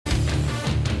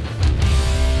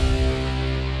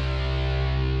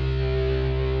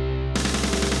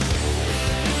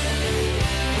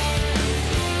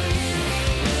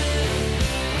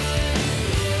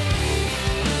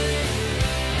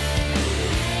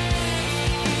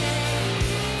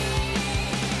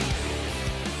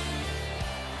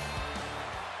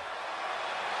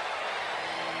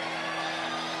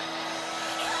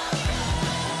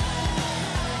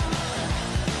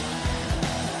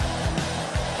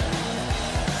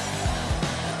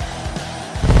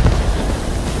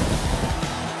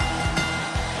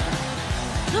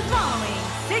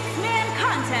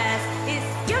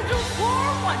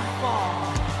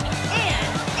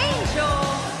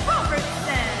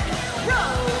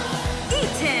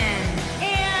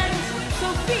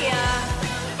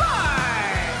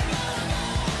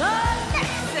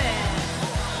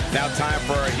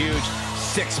huge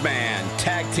six-man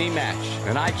tag team match.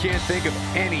 And I can't think of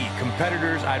any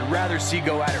competitors I'd rather see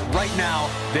go at it right now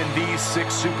than these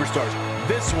six superstars.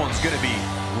 This one's going to be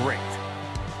great.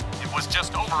 It was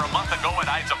just over a month ago at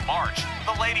Ides of March.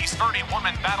 The ladies'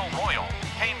 30-woman battle royal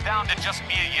came down to just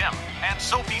Mia Yim and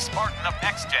Sophie Spartan of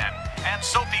Nxtgen. And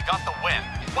Sophie got the win,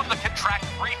 won the contract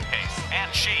briefcase, and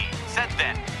she said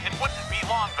then it wouldn't be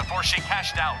long before she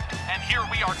cashed out. And here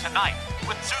we are tonight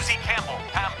with Susie Campbell,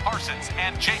 Pam Parsons,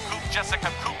 and J. Coop Jessica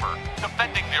Cooper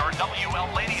defending their WL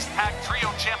Ladies Tag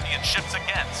Trio Championships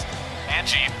against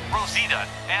Angie, Rosita,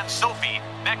 and Sophie,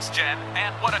 Nxtgen.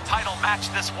 And what a title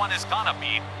match this one is gonna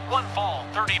be. One fall,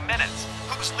 30 minutes.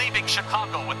 Who's leaving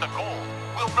Chicago with the gold?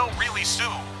 We'll know really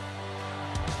soon.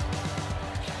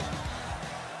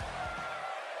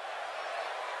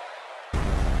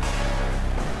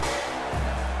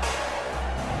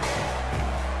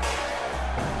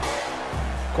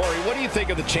 Corey, what do you think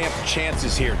of the champ's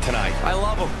chances here tonight? I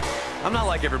love them. I'm not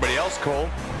like everybody else, Cole.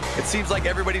 It seems like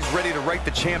everybody's ready to write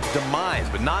the champ's demise,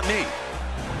 but not me.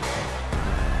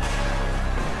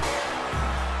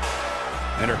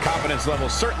 And her confidence level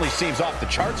certainly seems off the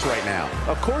charts right now.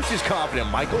 Of course she's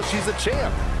confident, Michael. She's a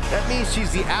champ. That means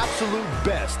she's the absolute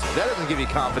best. If that doesn't give you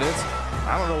confidence,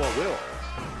 I don't know what will.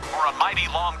 For a mighty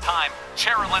long time,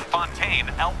 Cherilyn Fontaine,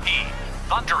 LP,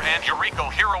 Thunder and Yuriko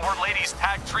Hero were ladies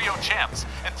tag trio champs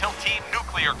until Team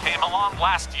Nuclear came along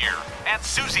last year. And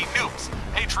Susie Nukes,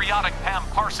 patriotic Pam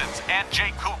Parsons, and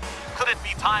Jay Coop. Could it be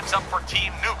time's up for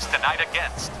Team Nukes tonight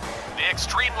against the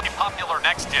extremely popular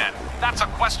Nxtgen? That's a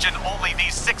question only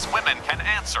these six women can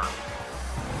answer.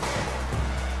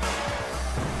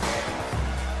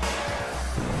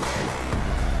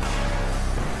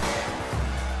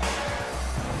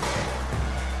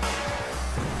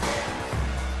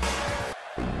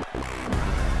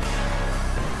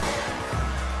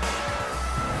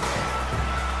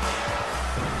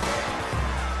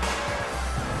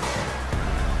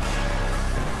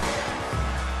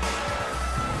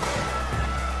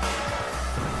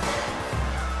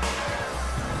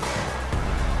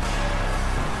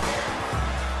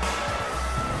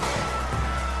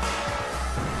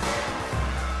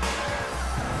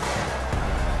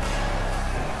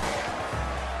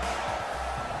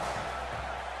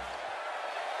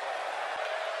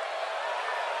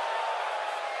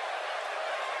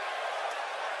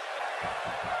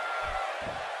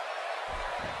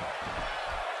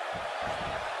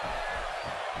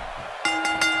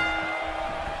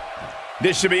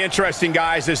 This should be interesting,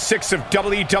 guys, as six of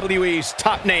WWE's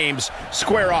top names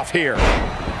square off here.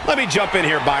 Let me jump in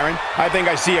here, Byron. I think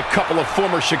I see a couple of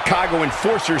former Chicago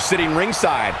enforcers sitting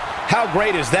ringside. How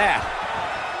great is that?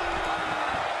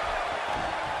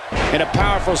 And a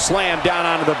powerful slam down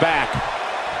onto the back.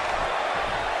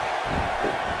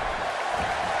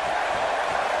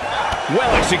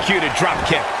 Well-executed drop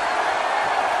kick.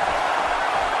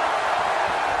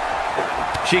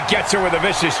 She gets her with a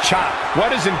vicious chop.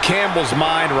 What is in Campbell's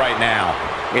mind right now?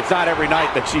 It's not every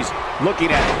night that she's looking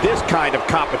at this kind of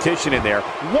competition in there.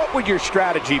 What would your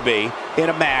strategy be in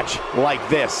a match like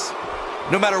this?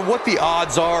 No matter what the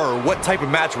odds are or what type of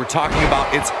match we're talking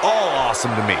about, it's all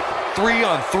awesome to me. 3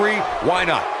 on 3, why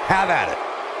not? Have at it.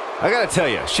 I gotta tell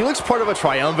you, she looks part of a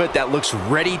triumvirate that looks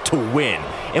ready to win.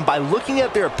 And by looking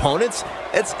at their opponents,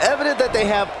 it's evident that they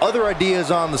have other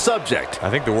ideas on the subject. I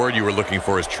think the word you were looking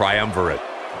for is triumvirate.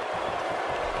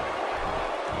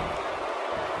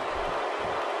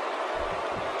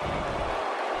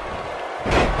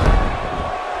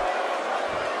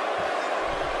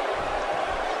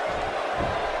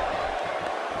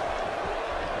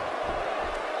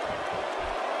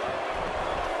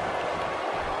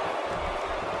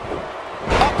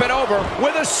 And over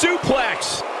with a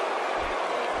suplex.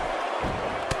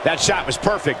 That shot was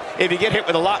perfect. If you get hit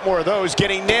with a lot more of those,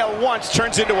 getting nailed once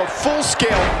turns into a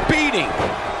full-scale beating.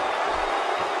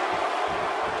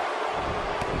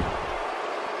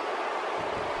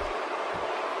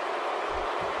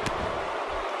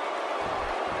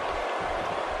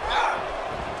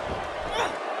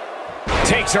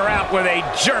 Takes her out with a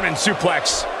German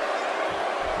suplex.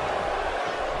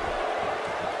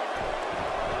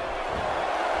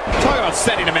 Talk about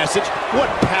sending a message. What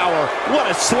power, what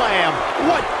a slam,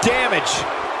 what damage.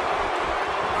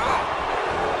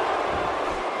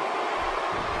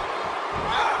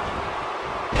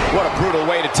 What a brutal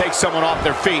way to take someone off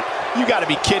their feet. You gotta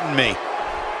be kidding me.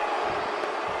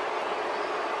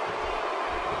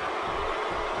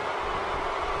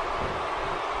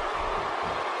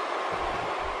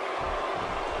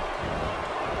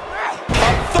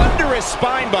 A thunderous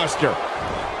spine buster.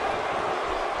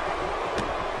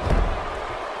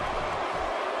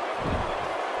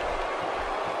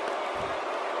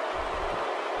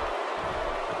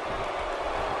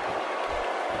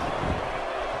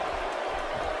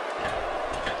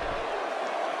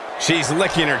 She's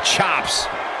licking her chops.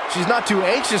 She's not too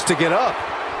anxious to get up.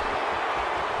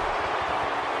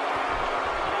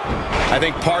 I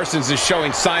think Parsons is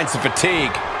showing signs of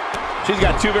fatigue. She's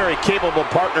got two very capable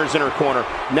partners in her corner.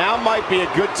 Now might be a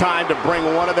good time to bring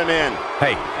one of them in.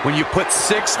 Hey, when you put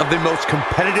 6 of the most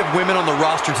competitive women on the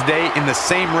roster today in the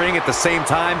same ring at the same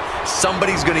time,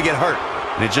 somebody's going to get hurt.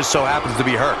 And it just so happens to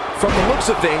be her. From the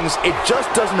looks of things, it just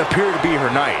doesn't appear to be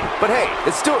her night. But hey,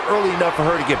 it's still early enough for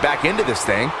her to get back into this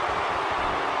thing.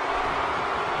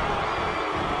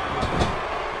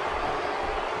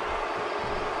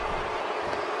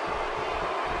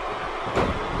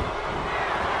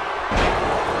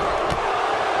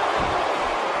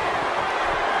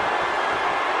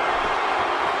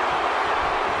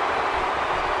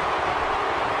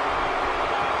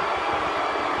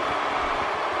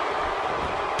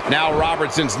 Now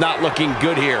Robertson's not looking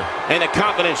good here. And the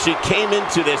confidence she came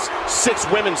into this 6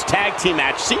 women's tag team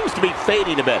match seems to be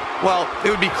fading a bit. Well, it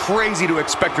would be crazy to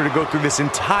expect her to go through this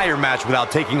entire match without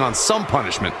taking on some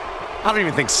punishment. I don't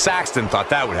even think Saxton thought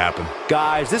that would happen.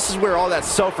 Guys, this is where all that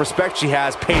self-respect she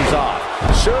has pays off.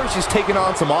 Sure, she's taking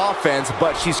on some offense,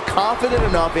 but she's confident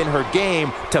enough in her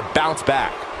game to bounce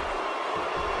back.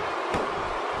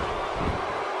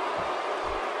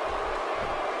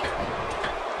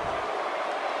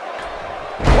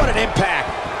 What an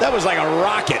impact. That was like a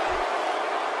rocket.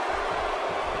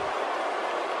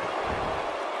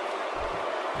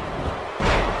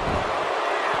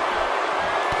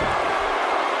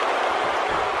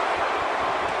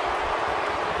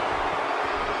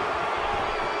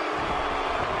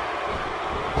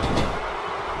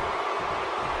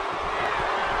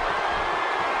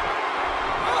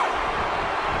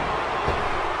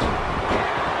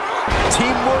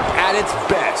 Teamwork at its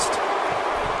best.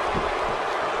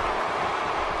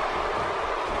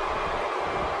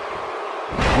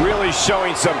 Really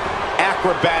showing some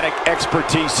acrobatic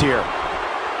expertise here.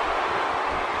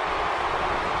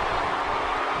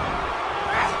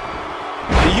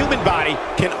 The human body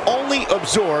can only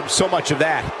absorb so much of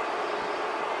that.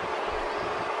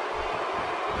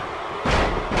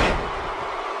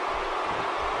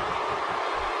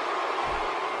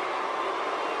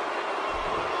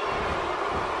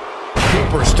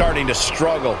 Cooper starting to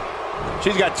struggle.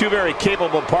 She's got two very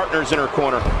capable partners in her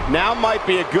corner. Now might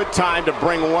be a good time to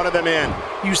bring one of them in.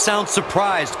 You sound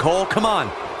surprised, Cole. Come on.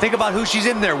 Think about who she's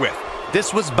in there with.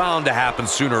 This was bound to happen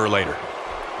sooner or later.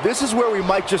 This is where we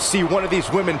might just see one of these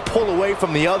women pull away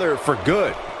from the other for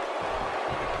good.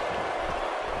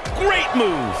 Great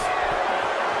move.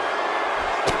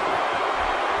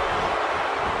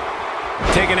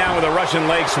 Taken down with a Russian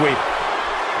leg sweep.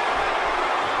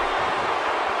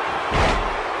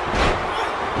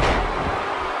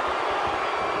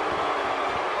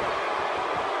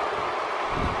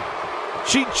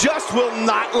 She just will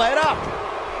not let up.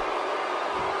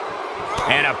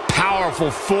 And a powerful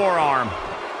forearm.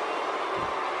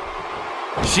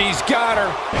 She's got her.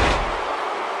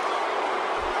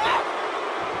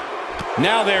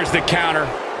 Now there's the counter.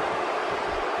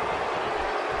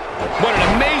 What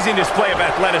an amazing display of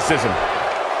athleticism.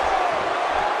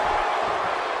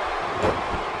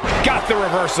 Got the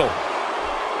reversal.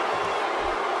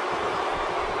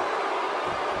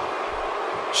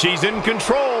 She's in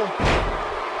control.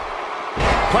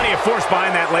 Plenty of force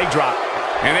behind that leg drop.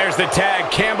 And there's the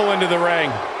tag. Campbell into the ring.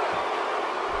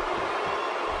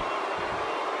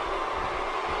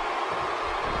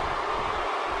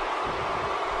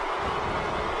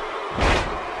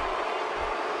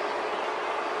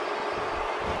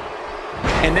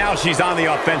 And now she's on the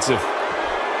offensive.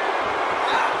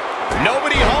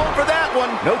 Nobody home for that one.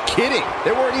 No kidding.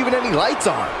 There weren't even any lights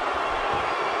on.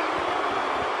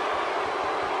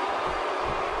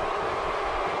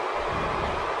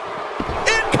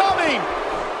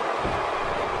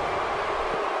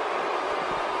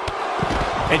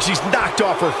 And she's knocked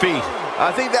off her feet.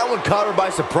 I think that one caught her by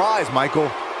surprise, Michael. 2.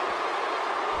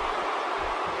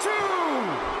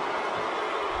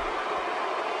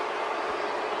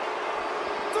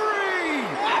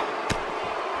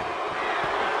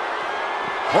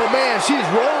 Oh man, she's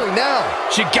rolling now.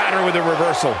 She got her with a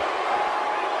reversal.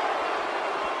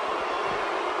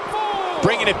 4.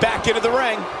 Bringing it back into the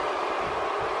ring.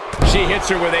 She hits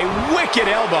her with a wicked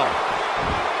elbow.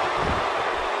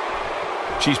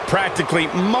 She's practically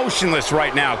motionless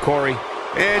right now, Corey.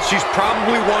 And she's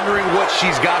probably wondering what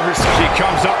she's got herself. She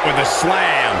comes up with a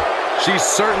slam. She's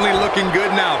certainly looking good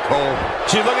now, Cole.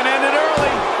 She's looking to end it early.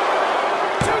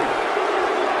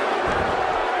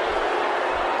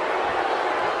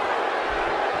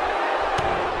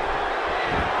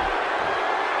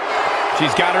 2.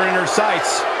 She's got her in her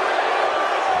sights.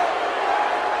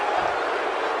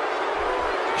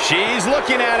 She's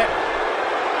looking at it.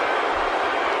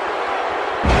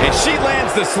 And she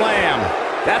lands the slam.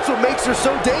 That's what makes her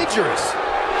so dangerous.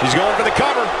 She's going for the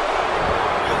cover.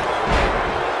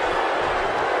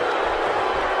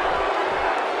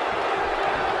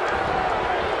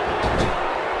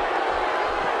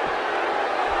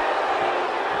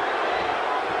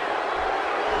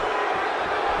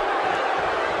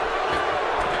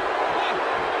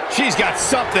 She's got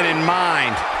something in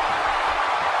mind.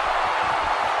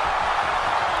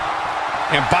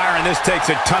 And Byron, this takes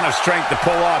a ton of strength to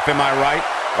pull off, am I right?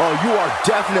 Oh, you are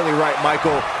definitely right,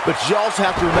 Michael. But you also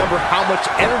have to remember how much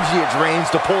energy it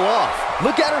drains to pull off.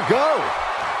 Look at her go.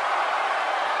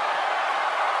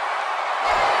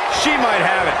 She might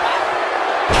have it.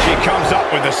 She comes up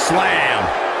with a slam.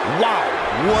 Wow,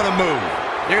 what a move.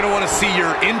 You're going to want to see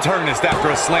your internist after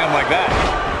a slam like that.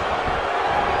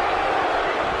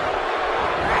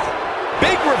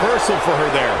 Big reversal for her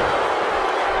there.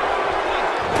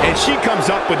 And she comes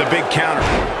up with a big counter.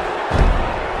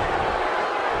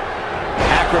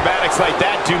 Acrobatics like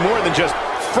that do more than just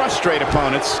frustrate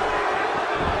opponents.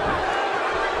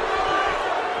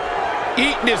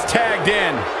 Eaton is tagged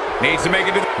in. Needs to make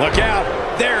it to the... Look out.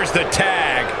 There's the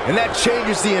tag. And that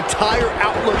changes the entire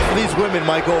outlook for these women,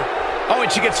 Michael. Oh, and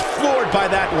she gets floored by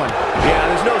that one. Yeah,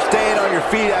 there's no staying on your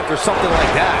feet after something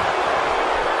like that.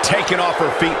 Taken off her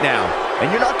feet now.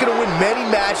 And you're not going to win many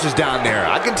matches down there,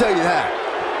 I can tell you that.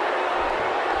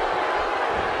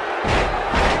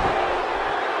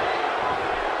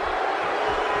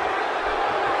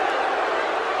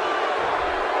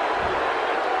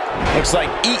 Looks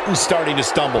like Eaton's starting to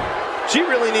stumble. She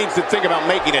really needs to think about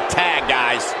making a tag,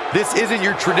 guys. This isn't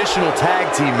your traditional tag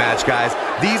team match, guys.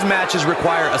 These matches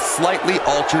require a slightly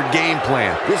altered game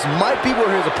plan. This might be where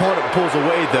his opponent pulls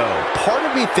away, though. Part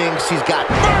of me thinks he's got...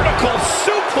 Vertical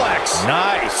suplex!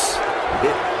 Nice.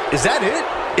 Is that it?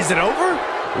 Is it over?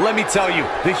 Let me tell you,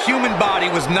 the human body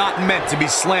was not meant to be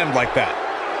slammed like that.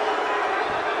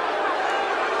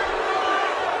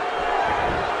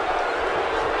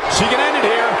 She can end it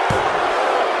here.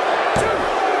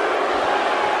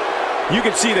 You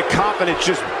can see the confidence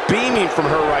just beaming from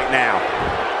her right now.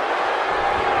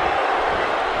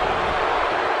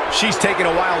 She's taking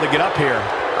a while to get up here.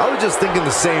 I was just thinking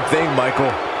the same thing, Michael.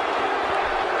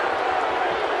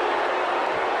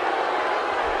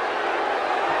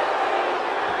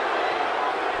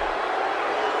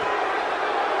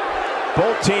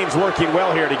 Both teams working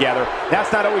well here together.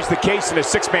 That's not always the case in a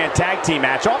six-man tag team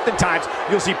match. Oftentimes,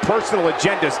 you'll see personal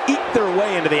agendas eat their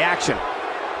way into the action.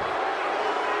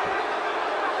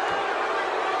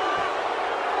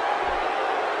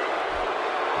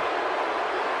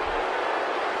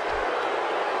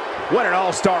 What an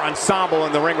all-star ensemble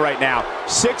in the ring right now.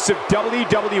 6 of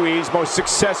WWE's most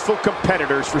successful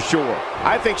competitors for sure.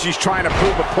 I think she's trying to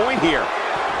prove a point here.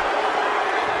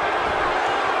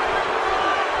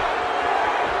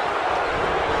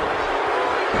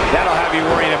 That'll have you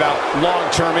worrying about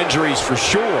long-term injuries for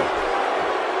sure.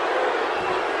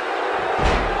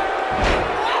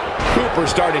 Cooper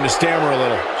starting to stammer a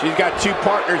little. She's got 2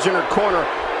 partners in her corner,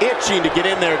 itching to get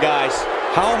in there, guys.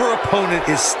 How her opponent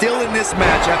is still in this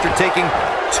match after taking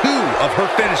 2 of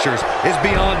her finishers is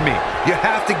beyond me. You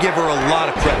have to give her a lot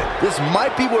of credit. This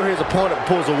might be where his opponent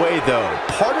pulls away, though.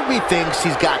 Part of me thinks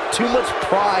he's got too much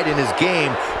pride in his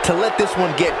game to let this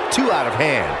one get too out of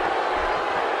hand.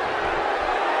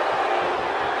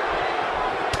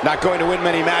 Not going to win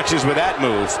many matches with that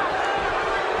move.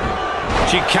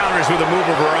 She counters with a move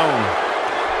of her own.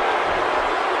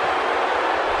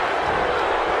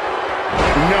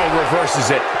 No,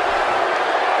 reverses it.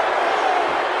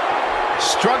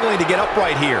 Struggling to get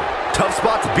upright here. Tough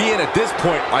spot to be in at this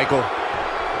point, Michael.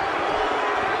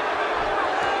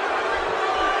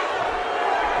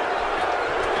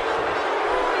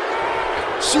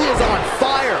 She is on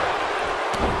fire.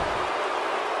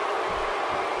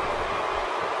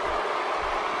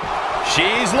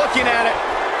 She's looking at it.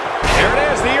 There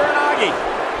it is, the Uranagi.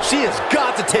 She has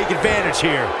got to take advantage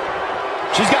here.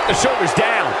 She's got the shoulders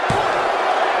down.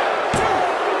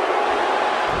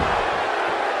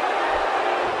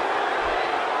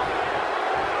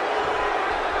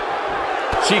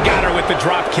 She got her with the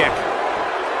drop kick.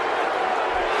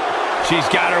 She's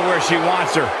got her where she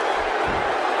wants her.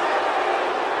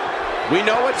 We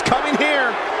know what's coming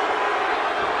here.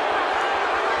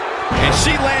 And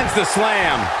she lands the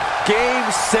slam. Game,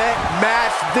 set,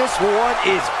 match. This one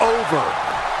is over.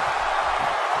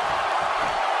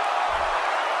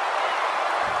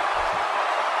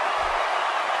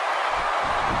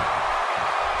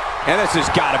 And this has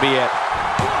got to be it.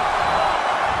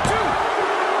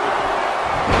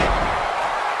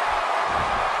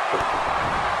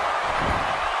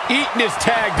 is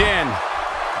tagged in.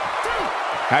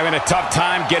 Having a tough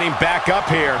time getting back up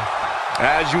here.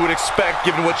 As you would expect,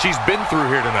 given what she's been through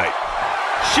here tonight.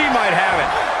 She might have it.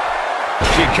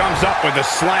 She comes up with a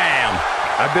slam.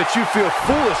 I bet you feel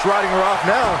foolish riding her off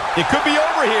now. It could be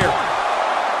over here.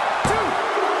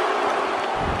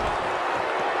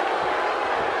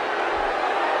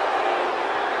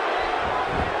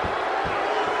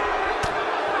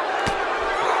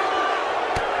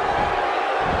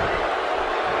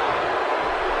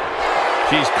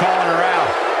 She's calling her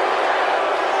out.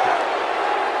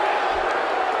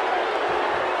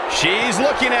 She's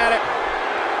looking at it.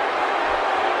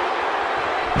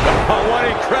 Oh, what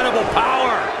incredible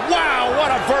power. Wow,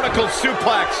 what a vertical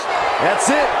suplex. That's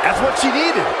it. That's what she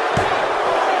needed.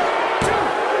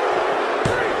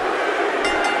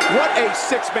 What a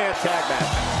six-man tag match.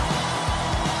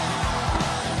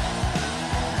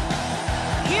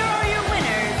 Here are your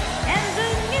winners and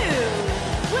the new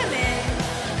Women's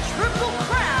Triple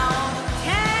Crown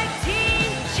Tag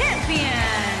Team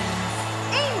Champions,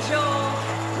 Angel,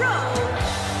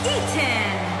 Rose,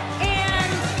 Eaton,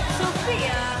 and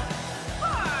Sophia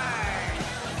Hart.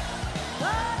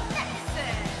 The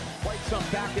Nexus. Quite some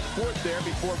back and forth there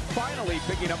before finally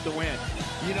picking up the win.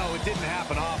 You know, it didn't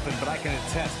happen often, but I can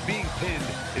attest, being pinned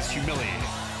is humiliating.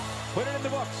 Put it in the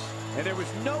books, and there was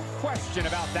no question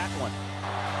about that one.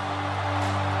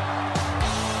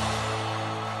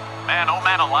 Man, oh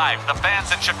man alive, the fans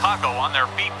in Chicago on their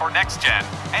feet for Next-Gen.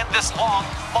 And this long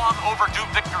overdue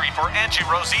victory for Angie,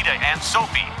 Rosita, and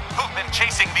Sophie, who've been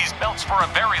chasing these belts for a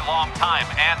very long time.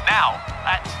 And now,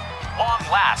 at long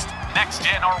last,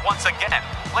 Next-Gen are once again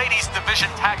Ladies Division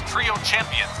Tag Trio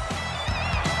Champions.